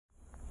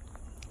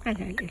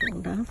Hello,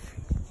 little love.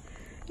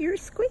 You're a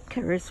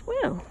squeaker as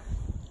well.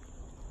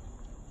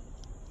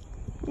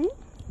 Hmm?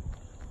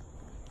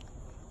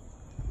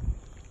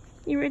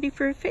 You ready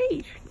for a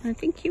feed? I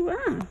think you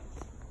are.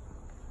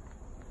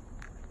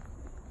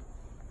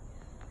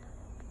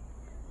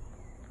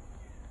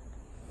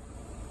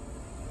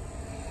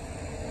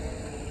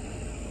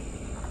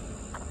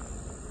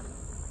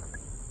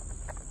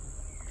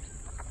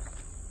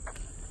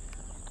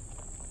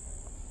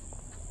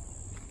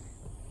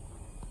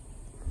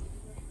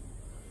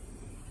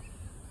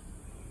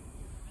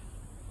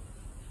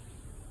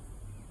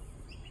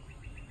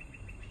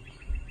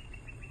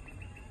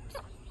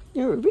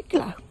 You're a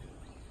wriggler,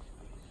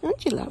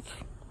 aren't you,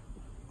 love?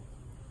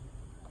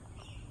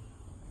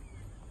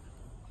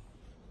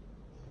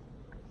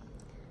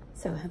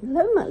 So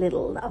hello, my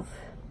little love.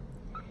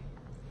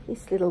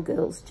 This little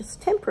girl's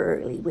just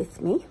temporarily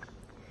with me.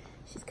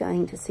 She's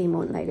going to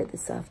Seamorn later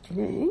this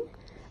afternoon,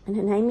 and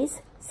her name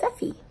is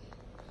Saffy.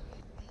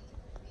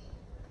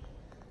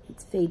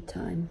 It's feed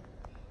time.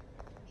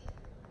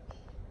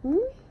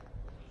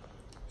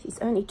 She's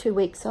only 2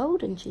 weeks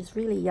old and she's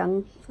really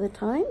young for the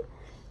time.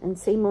 And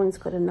Seamorn's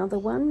got another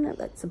one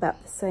that's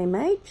about the same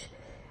age.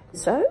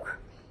 So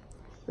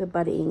we're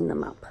buddying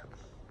them up.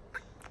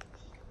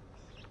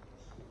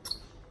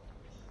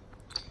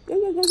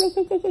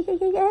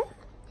 Yeah.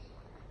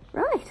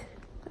 Right,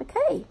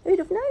 okay, who'd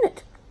have known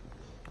it?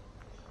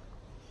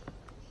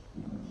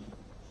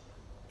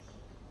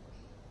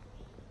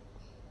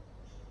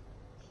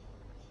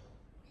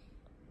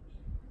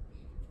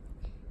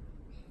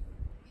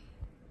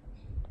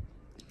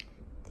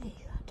 There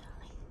you are,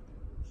 darling.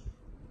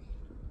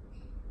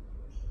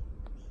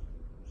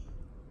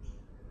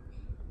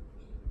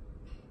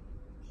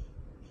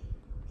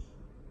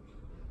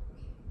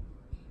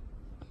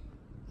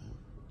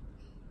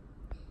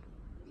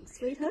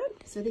 Sweetheart,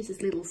 so this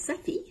is little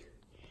Saffy.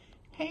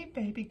 Hey,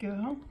 baby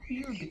girl.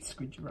 You're a bit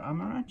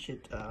squidgerama, aren't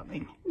you,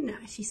 darling? No,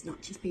 she's not.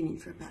 She's been in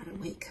for about a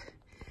week.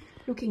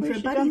 Looking for a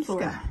buddy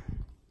for her.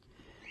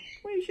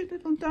 Where's your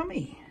little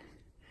dummy?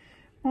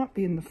 Might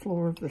be in the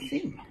floor of the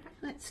thing.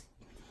 Let's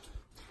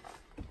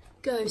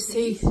go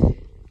see.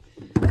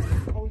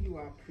 Oh, you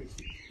are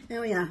pretty.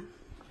 There we are.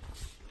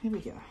 Here we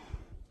go.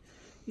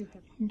 You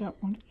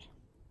don't want it?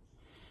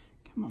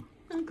 Come on.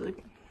 Oh,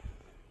 good.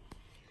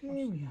 There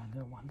we are,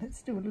 little one.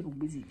 Let's do a little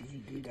busy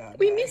do-da.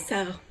 We miss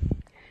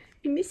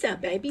our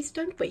babies,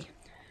 don't we?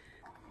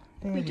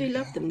 There We do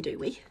love them, do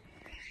we?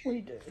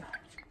 We do.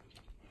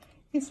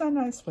 Yes, I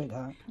know,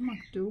 sweetheart. Come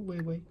on, do a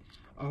wee-wee.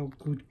 Oh,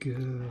 good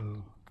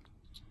girl.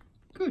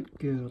 Good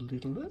girl,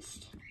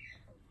 littlest.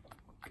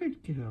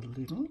 Good girl,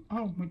 little.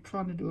 Oh, we're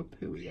trying to do a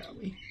pooey, are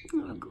we?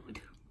 Oh, good.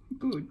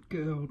 Good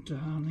girl,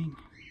 darling.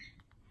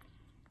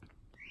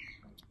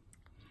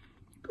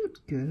 Good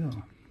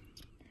girl.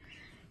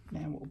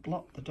 Now we'll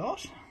blot the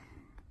dot.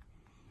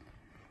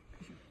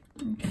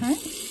 Okay.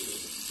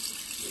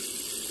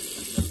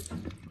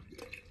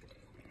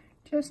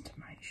 Just to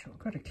make sure,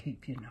 got to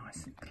keep you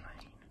nice and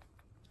clean.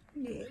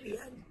 Yeah,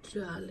 yeah,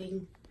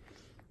 darling.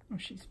 Oh,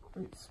 she's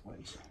very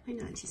sweet. I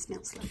know, she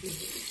smells lovely.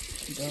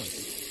 She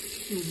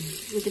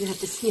does. We're going to have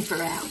to sniff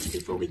her out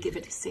before we give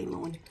her to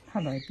Seamorn.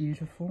 Hello,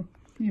 beautiful.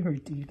 You're a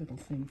dear little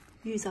thing.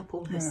 Use up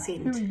all her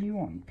scent. Who are you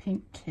on?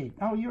 Pink Ted.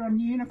 Oh, you're on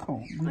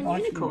Unicorn. On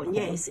Unicorn,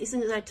 yes.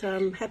 Isn't that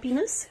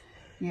happiness?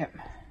 Yep.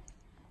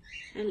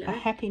 Hello. A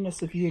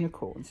happiness of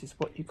unicorns is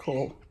what you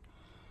call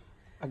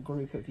a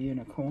group of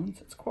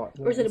unicorns. It's quite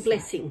well. Or is it a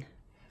blessing?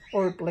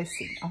 Or a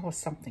blessing. Oh, or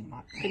something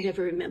like that. I can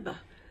never remember.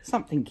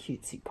 Something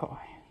cutesy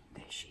pie.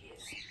 There she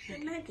is.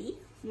 Hey, Maggie.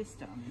 Yes,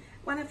 darling.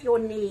 One of your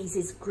knees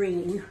is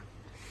green.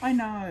 I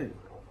know.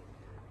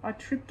 I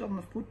tripped on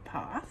the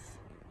footpath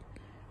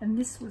and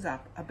this was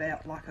up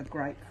about like a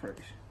grapefruit.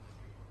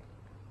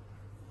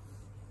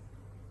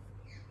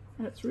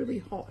 And it's really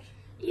hot.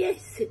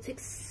 Yes, it's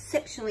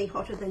exceptionally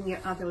hotter than your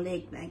other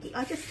leg, Maggie.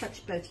 I just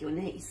touched both your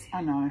knees.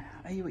 I know.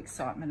 Are you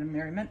excitement and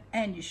merriment?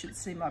 And you should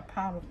see my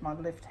palm of my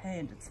left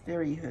hand. It's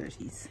very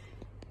hurties.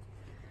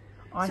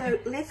 So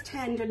left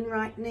hand and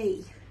right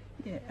knee.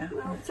 Yeah.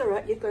 Well, it's all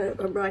right. You've got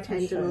a right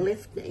hand and a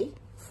left knee.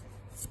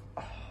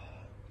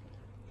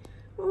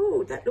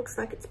 Oh, that looks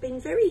like it's been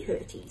very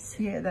hurties.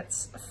 Yeah,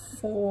 that's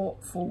 4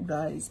 full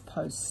days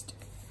post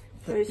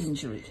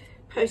injury.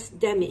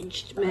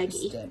 Post-damaged,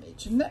 Maggie.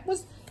 Post-damage. And that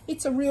was...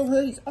 It's a real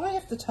hurties. I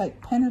have to take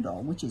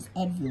Panadol, which is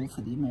Advil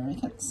for the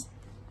Americans.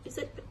 Is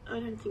it? I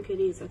don't think it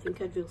is. I think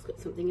Advil's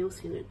got something else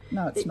in it.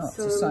 No, it's not. It's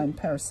the same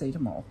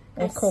paracetamol.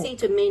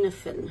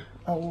 Acetaminophen.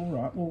 Oh, all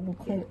right. Well, we'll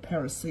call it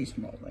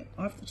paracetamol then.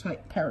 I have to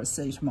take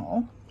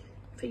paracetamol.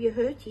 For your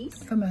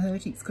hurties? For my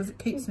hurties, because it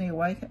keeps me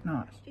awake at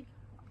night.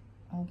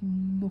 Oh,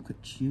 look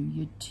at you,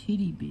 you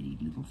titty-bitty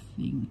little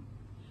thing.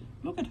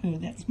 Look at her.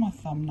 That's my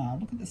thumbnail.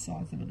 Look at the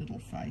size of her little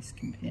face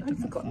compared to my thumbnail.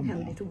 I've forgotten how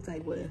little they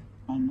were.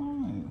 I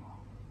know.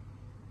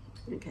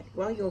 Okay,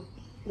 while you're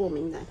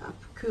warming that up,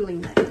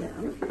 cooling that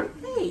down.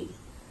 Hey,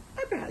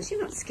 eyebrows,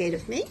 you're not scared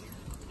of me.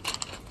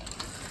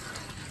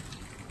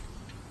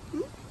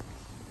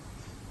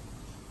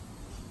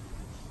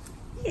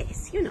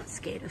 Yes, you're not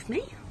scared of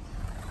me.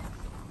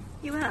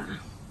 You are?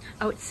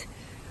 Oh, it's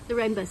the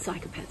rainbow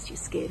psychopaths you're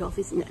scared of,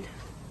 isn't it?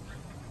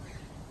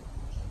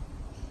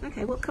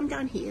 Okay, well, come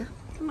down here.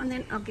 Come on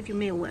then, I'll give you a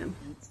mealworm.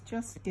 Let's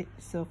just get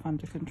yourself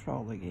under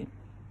control again.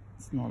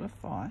 It's not a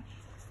fight.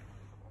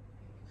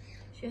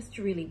 She has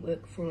to really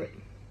work for it.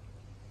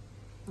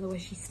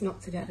 Otherwise she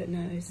snots it out her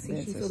nose. See,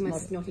 There's she's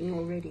almost snotting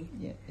already.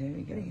 Yeah, there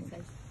we go.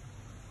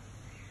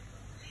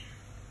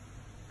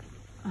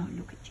 Oh,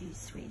 look at you,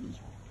 sweetie.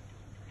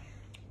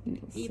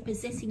 Little Are you Saffy.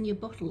 possessing your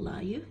bottle,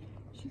 are you?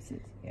 She says,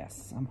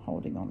 yes, I'm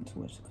holding on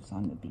to it because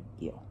I'm a big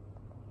girl.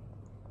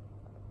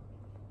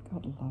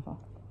 God love her.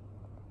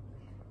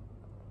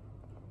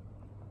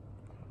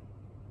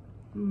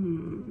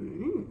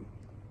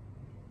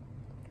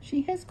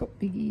 She has got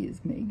big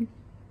ears, Meg.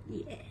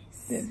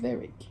 Yes. They're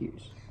very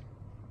cute.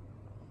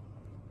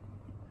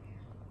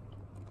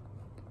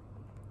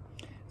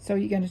 So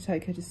you're going to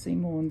take her to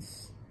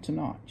Seamorn's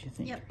tonight, do you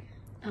think? Yep,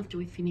 after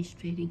we've finished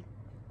feeding.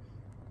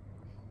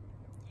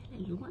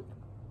 Hello, little one.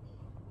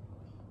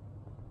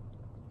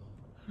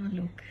 Oh,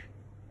 look.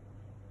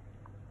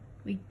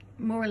 We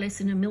more or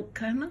less in a milk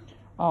coma.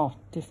 Oh,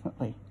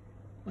 definitely.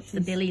 What's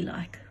the belly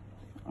like?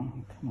 Oh,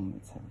 come on,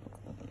 let's have a look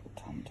at the little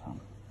tum-tum.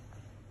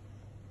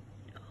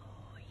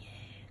 Oh,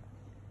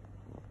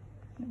 yeah.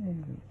 There we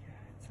go.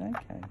 It's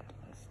okay,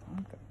 Dallas. I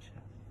got you.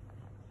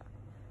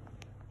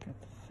 Got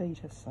the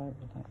feet are so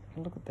relaxed.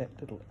 Look at that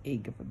little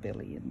egg of a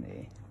belly in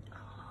there. Oh.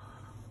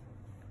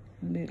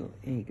 Little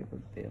egg of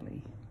a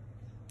belly.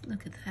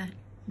 Look at that.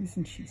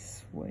 Isn't she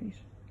sweet?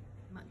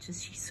 Much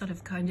as she's sort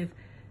of kind of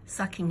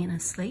sucking in her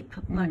sleep,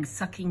 like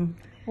sucking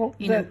well,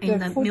 in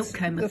the milk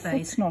coma phase. The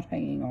foot's not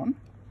hanging on.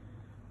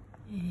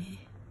 Yeah.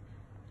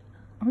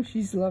 Oh,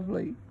 she's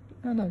lovely.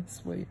 Hello,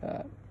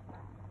 sweetheart.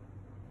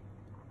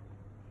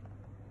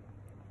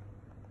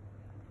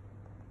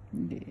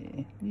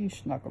 Yeah, you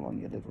snuggle on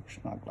your little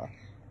snuggler.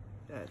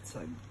 That's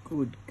a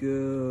good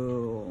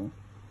girl.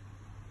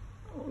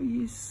 Oh,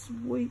 you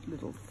sweet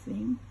little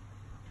thing.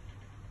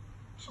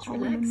 She's Oh,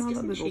 relaxed, and another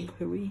isn't little she?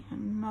 pooey.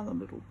 Another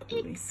little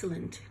pooey.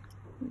 Excellent.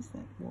 Where's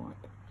that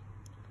wipe?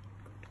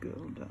 Good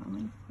girl,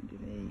 darling.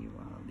 There you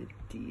are, little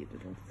dear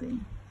little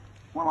thing.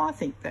 Well, I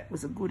think that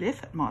was a good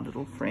effort, my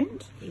little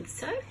friend. I think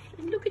so.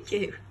 And look at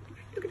you.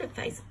 Look at her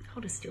face.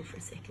 Hold her still for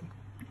a second.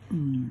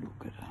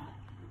 Look at her.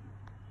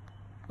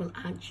 Well,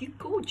 aren't you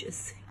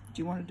gorgeous?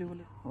 Do you want to do a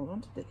little... Hold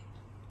on to that.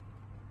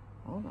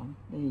 Hold on.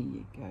 There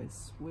you go,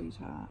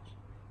 sweetheart.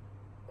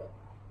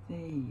 There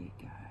you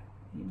go.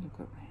 You look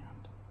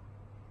around.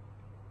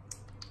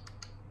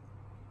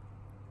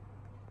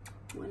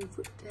 One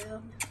foot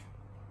down.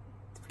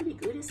 It's pretty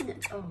good, isn't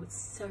it? Oh, it's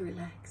so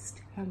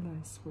relaxed.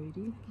 Hello,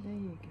 sweetie. There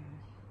you go.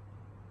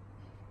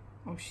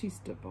 Oh, she's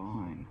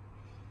divine.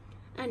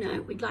 I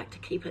know, we'd like to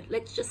keep it.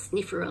 Let's just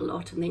sniff her a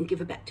lot and then give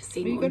her back to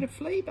Seamorn. Well, you got a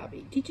flea,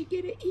 Bubby. Did you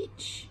get an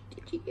itch?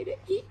 Did you get an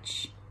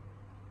itch?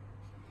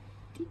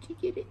 Did you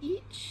get an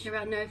itch? There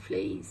are no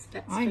fleas.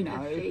 That's I no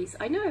know. fleas.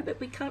 I know, but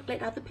we can't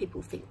let other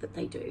people think that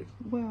they do.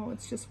 Well,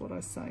 it's just what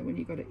I say when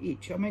you got an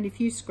itch. I mean, if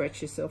you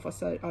scratch yourself,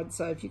 I'd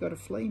say if you got a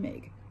flea,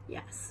 Meg.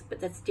 Yes, but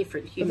that's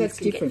different. But Humans that's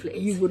can different. get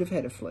fleas. You would have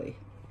had a flea.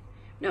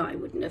 No, I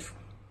wouldn't have.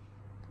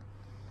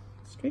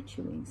 Stretch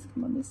your wings.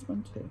 Come on, this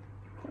one too.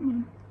 Come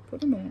on,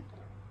 put them out.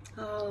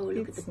 Oh,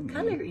 look at the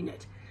colour in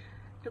it.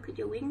 Look at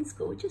your wings,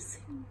 gorgeous.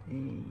 There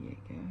you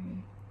go.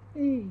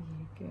 There you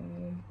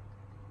go.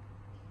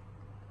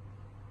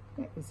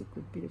 That was a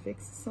good bit of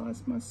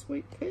exercise, my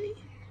sweet pea.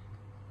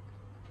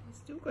 I've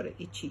still got an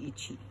itchy.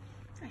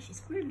 Oh,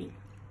 she's grooming.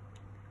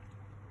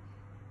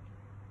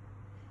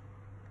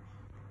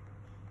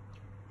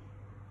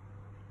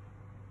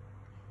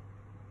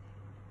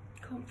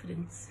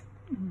 Confidence.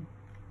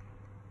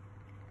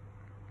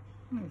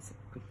 That's a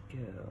good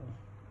girl.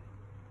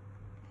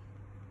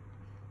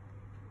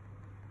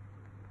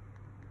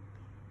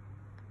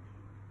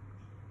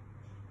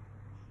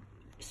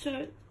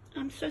 So,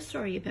 I'm so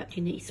sorry about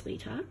your knee,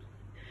 sweetheart.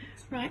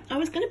 Right, I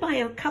was going to buy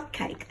you a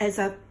cupcake as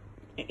a,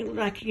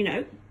 like, you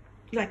know,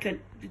 like the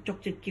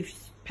doctor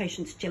gives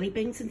patients jelly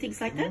beans and things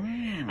like that.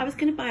 I was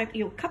going to buy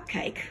your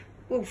cupcake,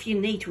 well, for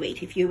your knee to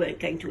eat if you weren't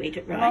going to eat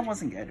it, right? Well, I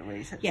wasn't going to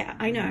eat it. Yeah,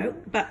 I know,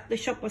 but the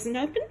shop wasn't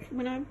open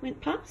when I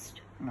went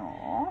past.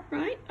 No.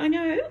 Right, I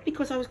know,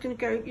 because I was going to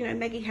go, you know,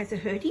 Maggie has a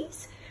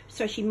herties,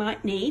 so she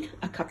might need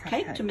a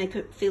cupcake to make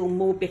her feel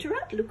more better.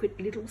 Look at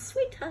little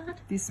sweetheart.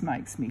 This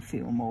makes me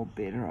feel more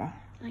better.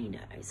 I know,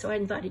 so I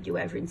invited you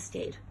over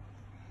instead.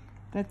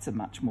 That's a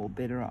much more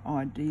better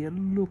idea.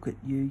 Look at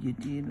you, you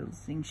dear little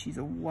thing. She's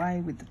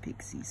away with the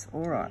pixies.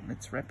 All right,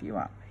 let's wrap you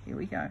up. Here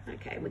we go.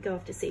 Okay, we go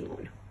off to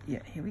Seamorn. Yeah,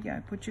 here we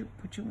go. Put your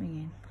wing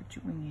in. Put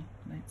your wing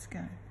in. Let's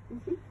go.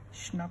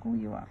 Snuggle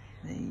you up.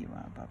 There you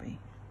are, Bubby.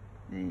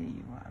 There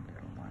you are,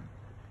 little one.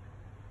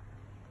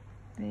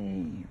 There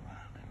you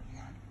are, little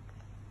one.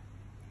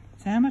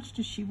 So how much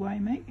does she weigh,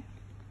 Meg?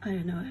 I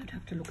don't know, I'd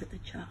have to look at the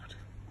chart.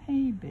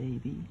 Hey,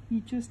 baby.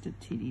 You're just a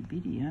titty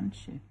bitty,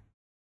 aren't you?